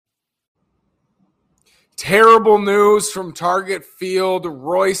Terrible news from Target Field.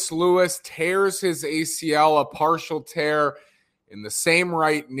 Royce Lewis tears his ACL, a partial tear in the same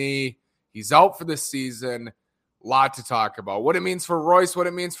right knee. He's out for the season. Lot to talk about. What it means for Royce, what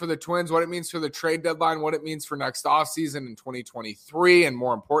it means for the Twins, what it means for the trade deadline, what it means for next offseason in 2023, and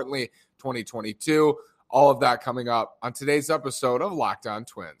more importantly, 2022. All of that coming up on today's episode of Locked On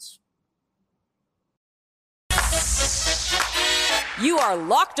Twins. You are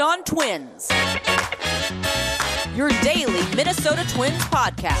Locked On Twins, your daily Minnesota Twins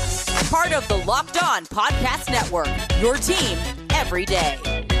podcast, part of the Locked On Podcast Network, your team every day.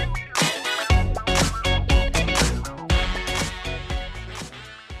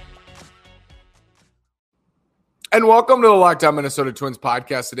 And welcome to the Locked On Minnesota Twins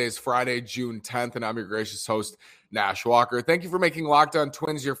podcast. Today is Friday, June 10th, and I'm your gracious host, Nash Walker. Thank you for making Locked On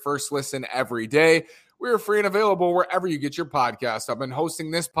Twins your first listen every day. We are free and available wherever you get your podcast. I've been hosting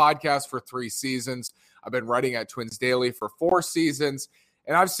this podcast for 3 seasons. I've been writing at Twins Daily for 4 seasons,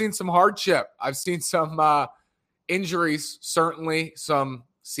 and I've seen some hardship. I've seen some injuries, certainly some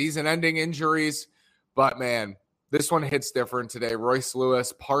season-ending injuries, but man, this one hits different today. Royce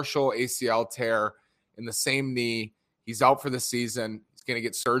Lewis, partial ACL tear in the same knee. He's out for the season. He's going to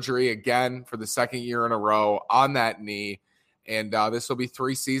get surgery again for the second year in a row on that knee. And this will be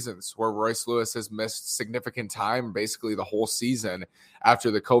 3 seasons where Royce Lewis has missed significant time, basically the whole season after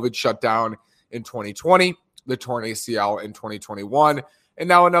the COVID shutdown in 2020, the torn ACL in 2021, and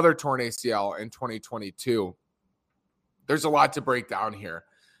now another torn ACL in 2022. There's a lot to break down here.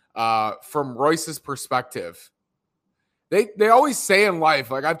 From Royce's perspective, They always say in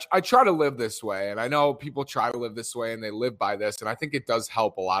life, like I try to live this way, and I know people try to live this way and they live by this, and I think it does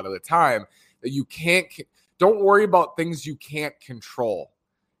help a lot of the time that you don't worry about things you can't control.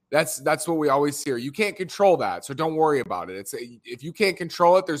 That's what we always hear. You can't control that, so don't worry about it. If you can't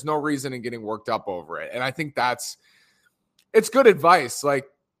control it, there's no reason in getting worked up over it. And I think it's good advice. Like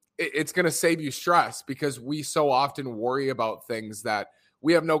it's going to save you stress because we so often worry about things that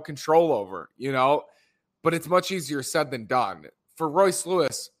we have no control over, but it's much easier said than done. For Royce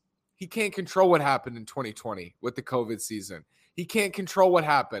Lewis, he can't control what happened in 2020 with the COVID season. He can't control what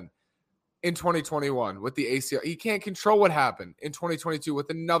happened in 2021 with the ACL. He can't control what happened in 2022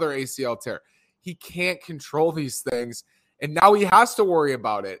 with another ACL tear. He can't control these things, and now he has to worry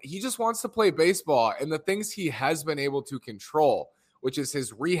about it. He just wants to play baseball, and the things he has been able to control, which is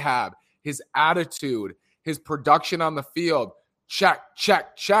his rehab, his attitude, his production on the field, check,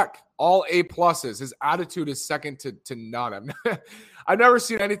 check, check. All A pluses. His attitude is second to none. I've never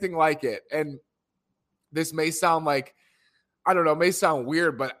seen anything like it. And this may sound like, may sound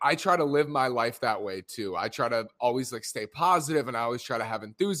weird, but I try to live my life that way too. I try to always stay positive, and I always try to have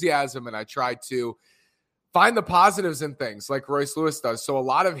enthusiasm, and I try to find the positives in things like Royce Lewis does. So a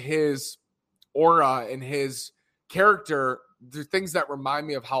lot of his aura and his character, the things that remind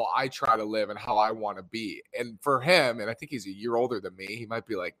me of how I try to live and how I want to be. And for him, and I think he's a year older than me, he might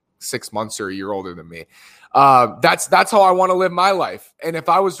be like 6 months or a year older than me. That's how I want to live my life. And if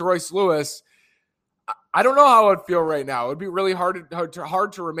I was Royce Lewis, I don't know how it would feel right now. It would be really hard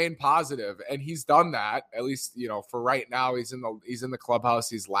to remain positive. And he's done that, at least, for right now. He's in the clubhouse.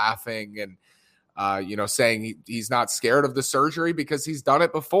 He's laughing and, saying he's not scared of the surgery because he's done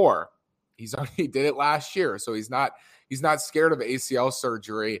it before. He did it last year. So he's not scared of ACL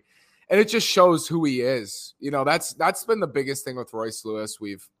surgery. And it just shows who he is. That's been the biggest thing with Royce Lewis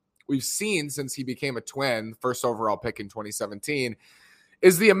we've seen since he became a Twin, first overall pick in 2017,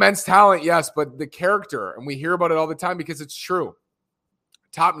 is the immense talent, yes, but the character. And we hear about it all the time because it's true.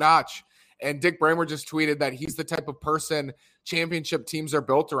 Top notch. And Dick Bramer just tweeted that he's the type of person championship teams are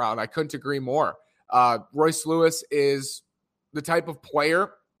built around. I couldn't agree more. Royce Lewis is the type of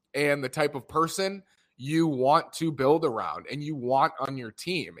player and the type of person you want to build around and you want on your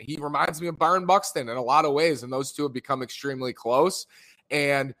team. He reminds me of Byron Buxton in a lot of ways, and those two have become extremely close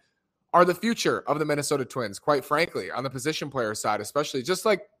and are the future of the Minnesota Twins, quite frankly, on the position player side, especially just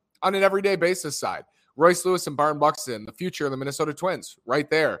like on an everyday basis side. Royce Lewis and Byron Buxton, the future of the Minnesota Twins, right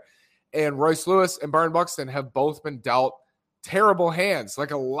there. And Royce Lewis and Byron Buxton have both been dealt terrible hands.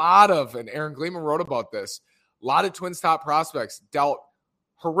 Like and Aaron Gleeman wrote about this, a lot of Twins top prospects dealt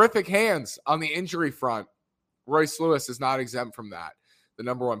horrific hands on the injury front. Royce Lewis is not exempt from that. The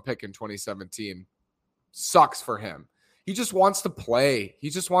number 1 pick in 2017 sucks for him. He just wants to play.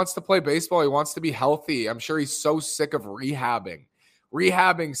 He just wants to play baseball. He wants to be healthy. I'm sure he's so sick of rehabbing,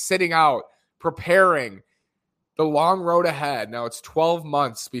 sitting out, preparing the long road ahead. Now it's 12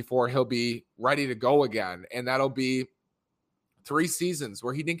 months before he'll be ready to go again. And that'll be 3 seasons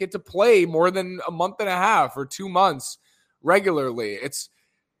where he didn't get to play more than a month and a half or 2 months regularly.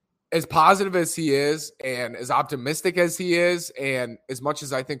 as positive as he is and as optimistic as he is, and as much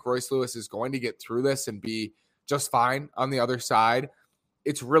as I think Royce Lewis is going to get through this and be just fine on the other side,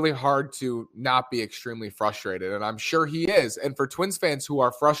 it's really hard to not be extremely frustrated. And I'm sure he is. And for Twins fans who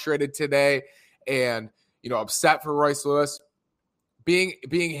are frustrated today and, upset for Royce Lewis, being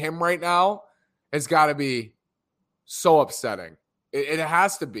him right now has got to be so upsetting. It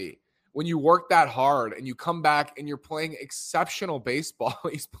has to be. When you work that hard and you come back and you're playing exceptional baseball,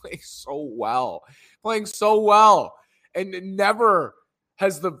 he's playing so well. And never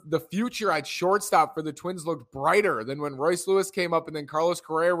has the future at shortstop for the Twins looked brighter than when Royce Lewis came up and then Carlos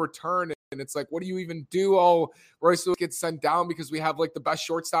Correa returned. And it's like, what do you even do? Oh, Royce Lewis gets sent down because we have like the best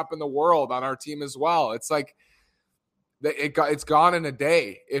shortstop in the world on our team as well. It's like it's gone in a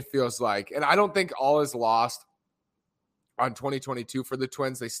day, it feels like. And I don't think all is lost on 2022 for the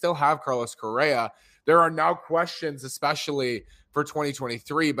Twins. They still have Carlos Correa. There are now questions, especially for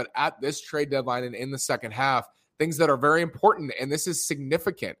 2023, but at this trade deadline and in the second half, things that are very important, and this is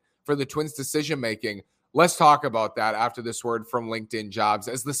significant for the Twins' decision-making. Let's talk about that after this word from LinkedIn Jobs.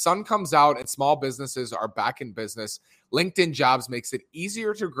 As the sun comes out and small businesses are back in business, LinkedIn Jobs makes it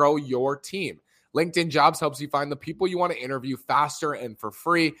easier to grow your team. LinkedIn Jobs helps you find the people you want to interview faster and for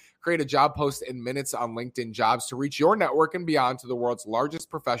free. Create a job post in minutes on LinkedIn Jobs to reach your network and beyond to the world's largest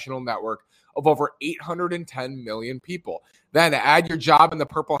professional network of over 810 million people. Then add your job in the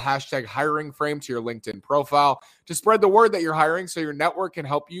purple hashtag hiring frame to your LinkedIn profile to spread the word that you're hiring so your network can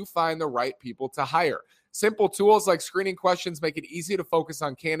help you find the right people to hire. Simple tools like screening questions make it easy to focus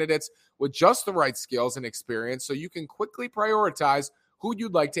on candidates with just the right skills and experience so you can quickly prioritize who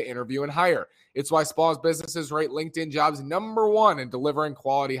you'd like to interview and hire. It's why small businesses rate LinkedIn Jobs #1 in delivering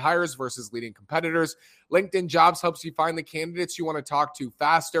quality hires versus leading competitors. LinkedIn Jobs helps you find the candidates you want to talk to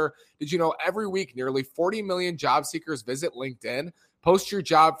faster. Did you know every week nearly 40 million job seekers visit LinkedIn? Post your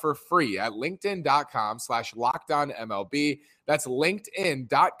job for free at linkedin.com/LockedOnMLB. That's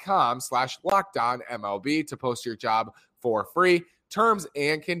linkedin.com/LockedOnMLB to post your job for free. Terms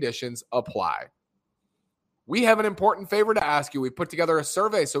and conditions apply. We have an important favor to ask you. We put together a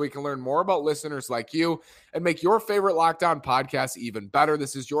survey so we can learn more about listeners like you and make your favorite Locked On podcast even better.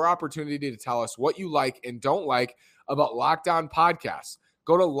 This is your opportunity to tell us what you like and don't like about Locked On Podcasts.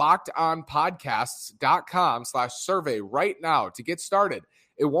 Go to lockedonpodcasts.com/survey right now to get started.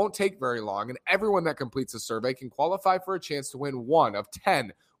 It won't take very long, and everyone that completes a survey can qualify for a chance to win one of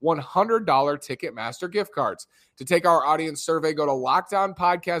 10 $100 Ticketmaster gift cards. To take our audience survey, go to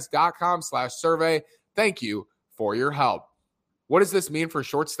lockedonpodcast.com/survey. Thank you for your help. What does this mean for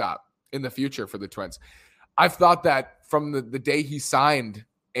shortstop in the future for the Twins? I've thought that from the day he signed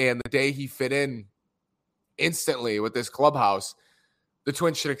and the day he fit in instantly with this clubhouse, the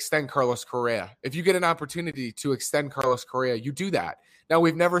Twins should extend Carlos Correa. If you get an opportunity to extend Carlos Correa, you do that. Now,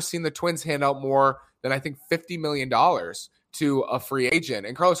 we've never seen the Twins hand out more than, I think, $50 million to a free agent.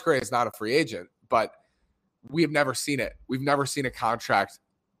 And Carlos Correa is not a free agent, but we have never seen it. We've never seen a contract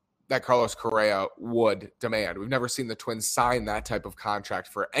that Carlos Correa would demand. We've never seen the Twins sign that type of contract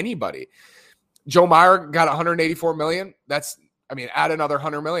for anybody. Joe Meyer got $184 million. Add another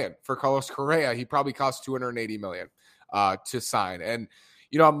 $100 million for Carlos Correa. He probably cost $280 million to sign. And,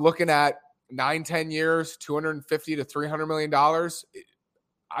 I'm looking at 9-10 years, $250 to $300 million.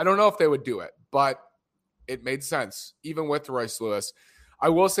 I don't know if they would do it, but it made sense, even with Royce Lewis. I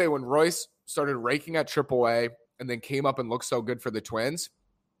will say when Royce started raking at AAA and then came up and looked so good for the Twins,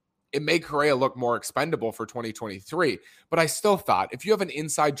 it made Correa look more expendable for 2023. But I still thought if you have an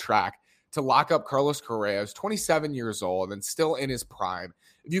inside track to lock up Carlos Correa, who's 27 years old and still in his prime,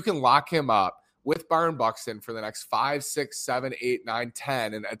 if you can lock him up with Byron Buxton for the next 5, 6, 7, 8, 9,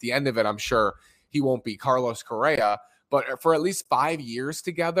 10, and at the end of it, I'm sure he won't be Carlos Correa, but for at least 5 years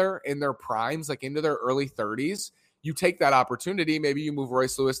together in their primes, like into their early 30s, you take that opportunity. Maybe you move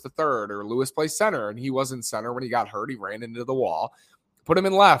Royce Lewis to third, or Lewis plays center, and he wasn't center when he got hurt. He ran into the wall. Put him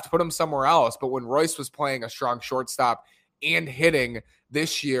in left, put him somewhere else. But when Royce was playing a strong shortstop and hitting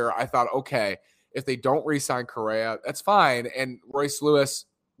this year, I thought, okay, if they don't re-sign Correa, that's fine. And Royce Lewis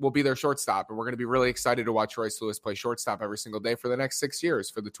will be their shortstop. And we're going to be really excited to watch Royce Lewis play shortstop every single day for the next 6 years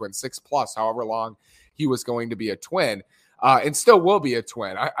for the Twins, 6+, however long he was going to be a Twin, and still will be a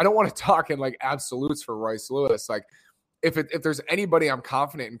Twin. I don't want to talk in like absolutes for Royce Lewis. Like, if there's anybody I'm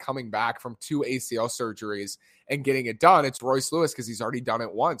confident in coming back from 2 ACL surgeries and getting it done, it's Royce Lewis, because he's already done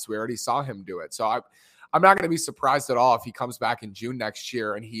it once. We already saw him do it. So I'm not going to be surprised at all if he comes back in June next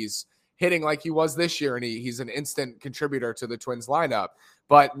year and he's hitting like he was this year and he's an instant contributor to the Twins lineup.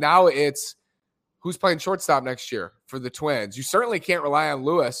 But now it's who's playing shortstop next year for the Twins. You certainly can't rely on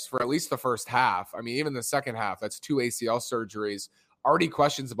Lewis for at least the first half. I mean, even the second half, that's 2 ACL surgeries Already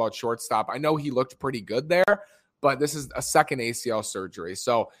questions about shortstop. I know he looked pretty good there, but this is a second ACL surgery.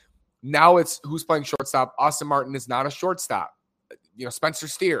 So now it's who's playing shortstop. Austin Martin is not a shortstop. Spencer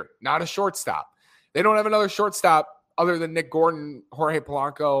Steer, not a shortstop. They don't have another shortstop other than Nick Gordon, Jorge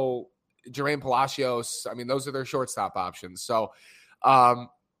Polanco, Jermaine Palacios. I mean, those are their shortstop options. So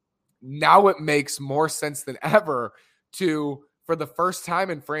now it makes more sense than ever to, for the first time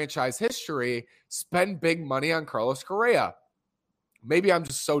in franchise history, spend big money on Carlos Correa. Maybe I'm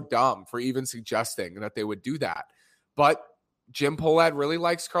just so dumb for even suggesting that they would do that. But Jim Pohlad really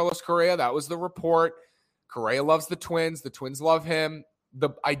likes Carlos Correa. That was the report. Correa loves the Twins. The Twins love him. The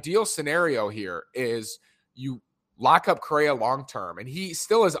ideal scenario here is you lock up Correa long-term, and he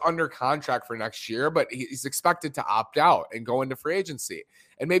still is under contract for next year, but he's expected to opt out and go into free agency.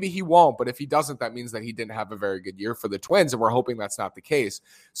 And maybe he won't, but if he doesn't, that means that he didn't have a very good year for the Twins, and we're hoping that's not the case.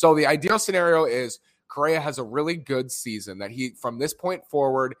 So the ideal scenario is Correa has a really good season, that he, from this point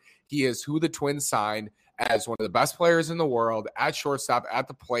forward, he is who the Twins signed as one of the best players in the world at shortstop, at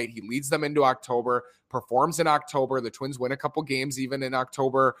the plate. He leads them into October, performs in October. The Twins win a couple games even in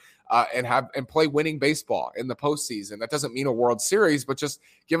October and play winning baseball in the postseason. That doesn't mean a World Series, but just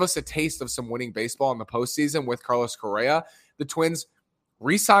give us a taste of some winning baseball in the postseason with Carlos Correa. The Twins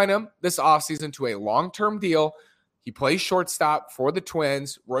re-sign him this offseason to a long-term deal. He plays shortstop for the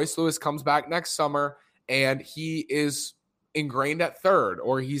Twins. Royce Lewis comes back next summer, and he is ingrained at third,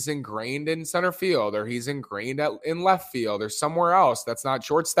 or he's ingrained in center field, or he's ingrained in left field, or somewhere else that's not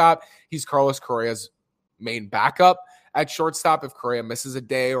shortstop. He's Carlos Correa's main backup at shortstop. If Correa misses a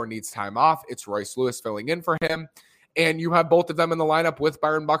day or needs time off, it's Royce Lewis filling in for him. And you have both of them in the lineup with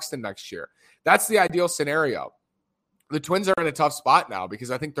Byron Buxton next year. That's the ideal scenario. The Twins are in a tough spot now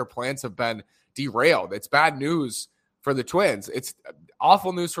because I think their plans have been derailed. It's bad news for the Twins. It's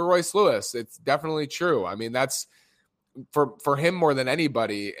awful news for Royce Lewis. It's definitely true. I mean, that's for him more than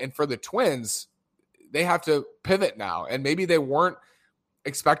anybody. And for the Twins, they have to pivot now. And maybe they weren't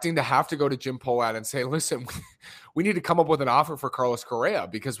expecting to have to go to Jim Pohlad and say, listen, we need to come up with an offer for Carlos Correa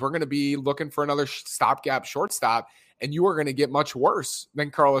because we're going to be looking for another stopgap shortstop, and you are going to get much worse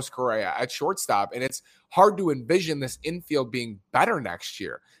than Carlos Correa at shortstop. And it's hard to envision this infield being better next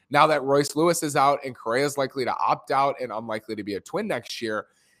year. Now that Royce Lewis is out and Correa is likely to opt out and unlikely to be a Twin next year,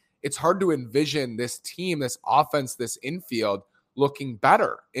 it's hard to envision this team, this offense, this infield looking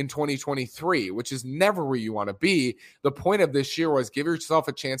better in 2023, which is never where you want to be. The point of this year was give yourself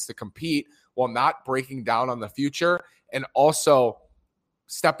a chance to compete while not breaking down on the future, and also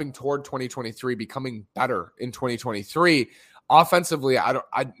stepping toward 2023, becoming better in 2023. Offensively,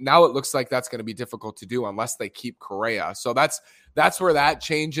 now it looks like that's going to be difficult to do unless they keep Correa. So that's where that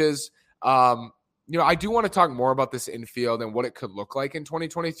changes. I do want to talk more about this infield and what it could look like in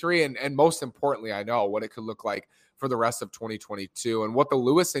 2023. And most importantly, I know what it could look like for the rest of 2022 and what the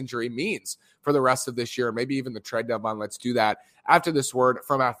Lewis injury means for the rest of this year, maybe even the trade deadline. Let's do that after this word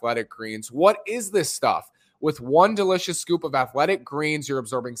from Athletic Greens. What is this stuff? With one delicious scoop of Athletic Greens, you're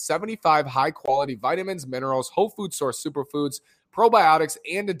absorbing 75 high-quality vitamins, minerals, whole food source superfoods, probiotics,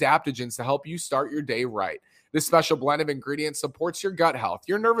 and adaptogens to help you start your day right. This special blend of ingredients supports your gut health,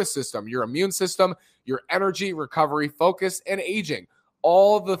 your nervous system, your immune system, your energy, recovery, focus, and aging.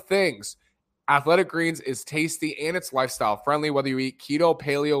 All the things. Athletic Greens is tasty and it's lifestyle friendly. Whether you eat keto,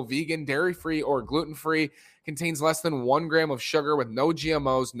 paleo, vegan, dairy-free, or gluten-free, contains less than 1 gram of sugar with no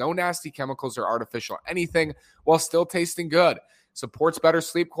GMOs, no nasty chemicals or artificial anything, while still tasting good. Supports better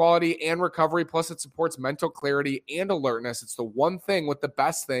sleep quality and recovery, plus it supports mental clarity and alertness. It's the one thing with the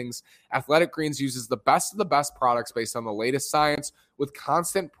best things. Athletic Greens uses the best of the best products based on the latest science with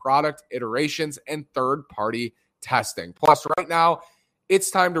constant product iterations and third-party testing. Plus, right now, it's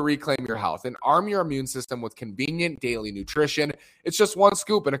time to reclaim your health and arm your immune system with convenient daily nutrition. It's just one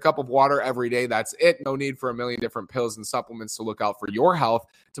scoop in a cup of water every day. That's it. No need for a million different pills and supplements to look out for your health.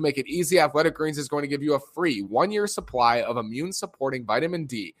 To make it easy, Athletic Greens is going to give you a free 1-year supply of immune-supporting vitamin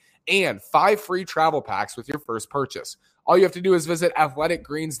D and 5 free travel packs with your first purchase. All you have to do is visit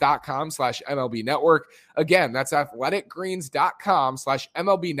athleticgreens.com/MLB Network. Again, that's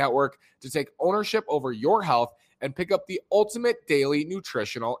athleticgreens.com/MLB Network to take ownership over your health and pick up the ultimate daily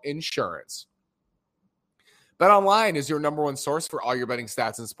nutritional insurance. BetOnline is your number one source for all your betting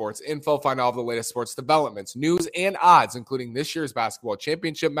stats and sports info. Find all of the latest sports developments, news, and odds, including this year's basketball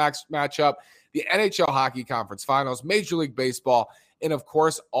championship matchup, the NHL Hockey Conference Finals, Major League Baseball, and, of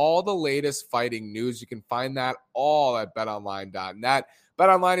course, all the latest fighting news. You can find that all at betonline.net.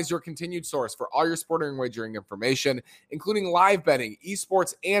 BetOnline is your continued source for all your sporting wagering information, including live betting,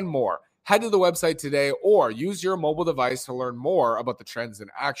 esports, and more. Head to the website today or use your mobile device to learn more about the trends in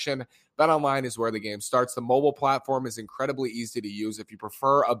action. BetOnline is where the game starts. The mobile platform is incredibly easy to use. If you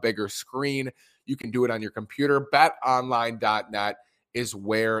prefer a bigger screen, you can do it on your computer. BetOnline.net is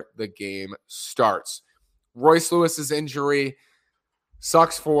where the game starts. Royce Lewis's injury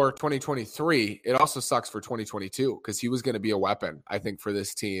sucks for 2023. It also sucks for 2022 because he was going to be a weapon, I think, for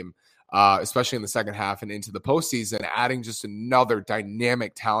this team, especially in the second half and into the postseason, adding just another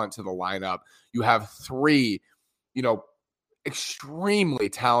dynamic talent to the lineup. You have three, extremely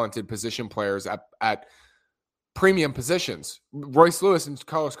talented position players at premium positions. Royce Lewis and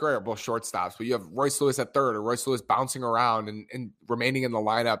Carlos Correa are both shortstops, but you have Royce Lewis at third or Royce Lewis bouncing around and remaining in the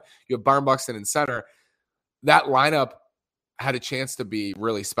lineup. You have Byron Buxton in center. That lineup had a chance to be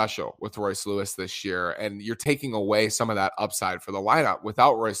really special with Royce Lewis this year, and you're taking away some of that upside for the lineup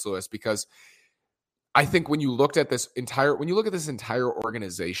without Royce Lewis, because I think when you look at this entire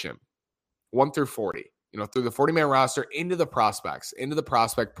organization, 1 through 40, through the 40-man roster, into the prospects, into the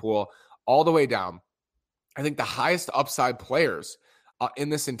prospect pool, all the way down, I think the highest upside players in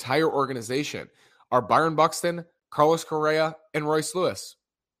this entire organization are Byron Buxton, Carlos Correa, and Royce Lewis.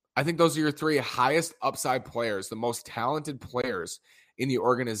 I think those are your three highest upside players, the most talented players in the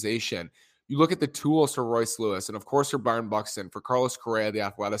organization. You look at the tools for Royce Lewis, and of course for Byron Buxton, for Carlos Correa, the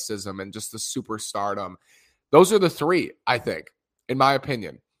athleticism and just the superstardom. Those are the three, I think, in my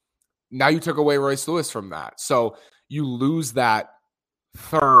opinion. Now you took away Royce Lewis from that. So you lose that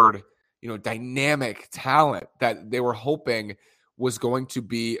third, dynamic talent that they were hoping was going to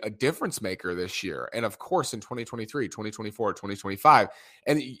be a difference maker this year. And of course, in 2023, 2024, 2025,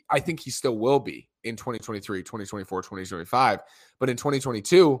 and I think he still will be in 2023, 2024, 2025. But in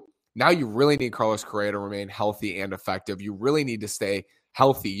 2022, now you really need Carlos Correa to remain healthy and effective. You really need to stay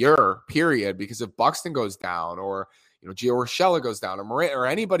healthier, period, because if Buxton goes down or, Gio Urshela goes down or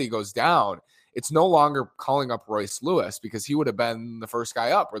anybody goes down, it's no longer calling up Royce Lewis, because he would have been the first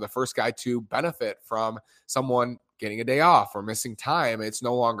guy up or the first guy to benefit from someone getting a day off or missing time. It's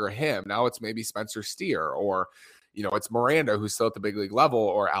no longer him. Now it's maybe Spencer Steer, or, it's Miranda, who's still at the big league level,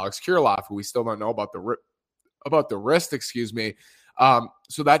 or Alex Kirilloff, who we still don't know about the wrist,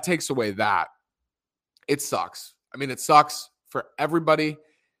 so that takes away that. It sucks. I mean, it sucks for everybody.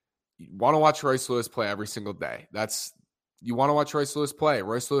 You want to watch Royce Lewis play every single day. You want to watch Royce Lewis play.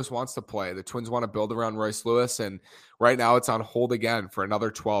 Royce Lewis wants to play. The Twins want to build around Royce Lewis, and right now it's on hold again for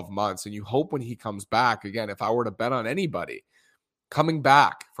another 12 months. And you hope when he comes back, again, if I were to bet on anybody, coming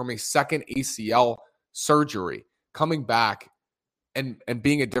back from a second ACL surgery, coming back and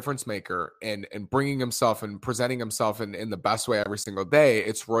being a difference maker and bringing himself and presenting himself in the best way every single day,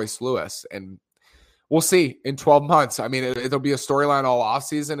 it's Royce Lewis. And we'll see in 12 months. I mean, it'll be a storyline all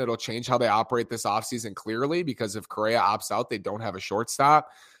offseason. It'll change how they operate this offseason clearly, because if Correa opts out, they don't have a shortstop.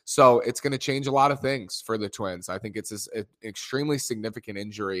 So it's going to change a lot of things for the Twins. I think it's an extremely significant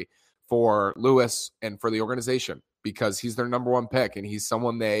injury for Lewis and for the organization, because he's their number one pick, and he's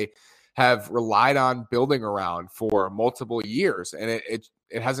someone they have relied on building around for multiple years. And it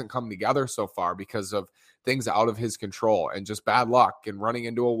hasn't come together so far because of things out of his control and just bad luck and running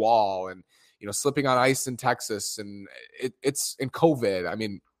into a wall and, slipping on ice in Texas, and it's in COVID. I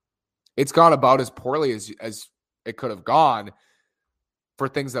mean, it's gone about as poorly as it could have gone for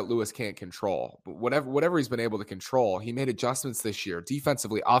things that Lewis can't control. But whatever he's been able to control, he made adjustments this year.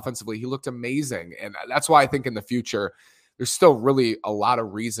 Defensively, offensively, he looked amazing. And that's why I think in the future, there's still really a lot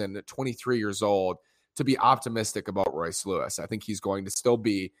of reason at 23 years old to be optimistic about Royce Lewis. I think he's going to still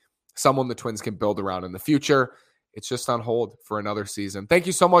be someone the Twins can build around in the future. It's just on hold for another season. Thank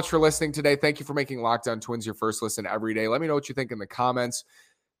you so much for listening today. Thank you for making Locked On Twins your first listen every day. Let me know what you think in the comments.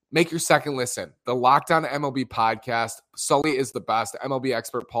 Make your second listen. The Locked On MLB podcast. Sully is the best. MLB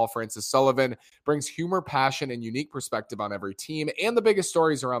expert Paul Francis Sullivan brings humor, passion, and unique perspective on every team and the biggest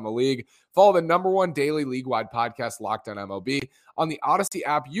stories around the league. Follow the number one daily league-wide podcast, Locked On MLB, on the Odyssey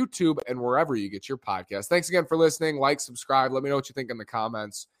app, YouTube, and wherever you get your podcast. Thanks again for listening. Like, subscribe. Let me know what you think in the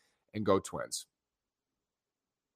comments, and go Twins.